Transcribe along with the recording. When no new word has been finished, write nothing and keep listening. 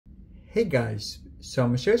Hey guys, so I'm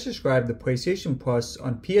going to show you how to subscribe to PlayStation Plus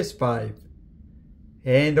on PS5.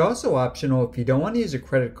 And also optional, if you don't want to use a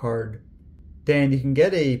credit card, then you can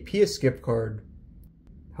get a PS gift card.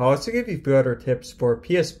 I'll also give you a few other tips for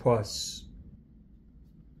PS Plus.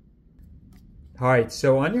 Alright,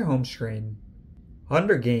 so on your home screen,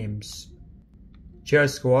 under Games,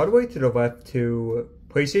 just go all the way to the left to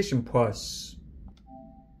PlayStation Plus.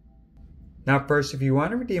 Now first, if you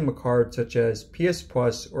want to redeem a card such as PS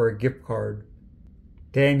Plus or a gift card,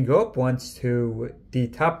 then go up once to the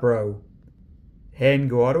top row and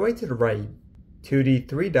go all the way to the right to the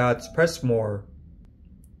three dots, press more,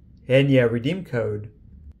 and yeah, redeem code.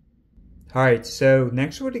 Alright, so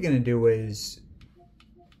next what you're going to do is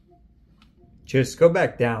just go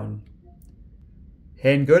back down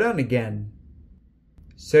and go down again.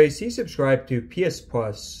 So you see subscribe to PS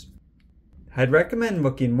Plus. I'd recommend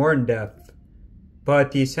looking more in depth,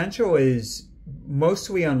 but the essential is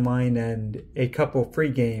mostly online and a couple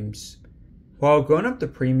free games. While going up to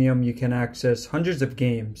premium, you can access hundreds of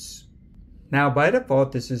games. Now by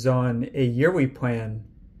default this is on a yearly plan,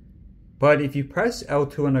 but if you press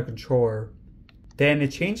L2 on a controller, then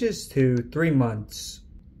it changes to 3 months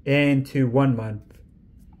and to 1 month.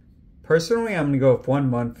 Personally, I'm going to go with 1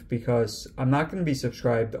 month because I'm not going to be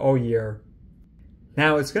subscribed all year.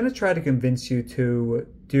 Now it's going to try to convince you to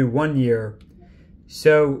do 1 year,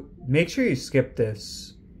 so make sure you skip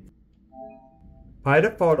this. By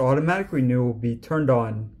default, automatic renew will be turned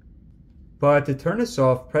on, but to turn this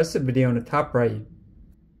off, press the video in the top right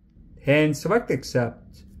and select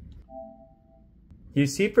accept. You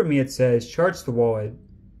see for me it says charge the wallet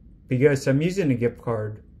because I'm using a gift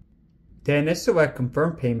card. Then I select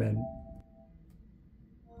confirm payment.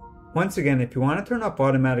 Once again, if you want to turn off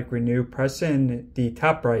automatic renew, press in the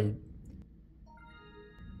top right.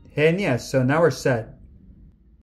 And yes, so now we're set.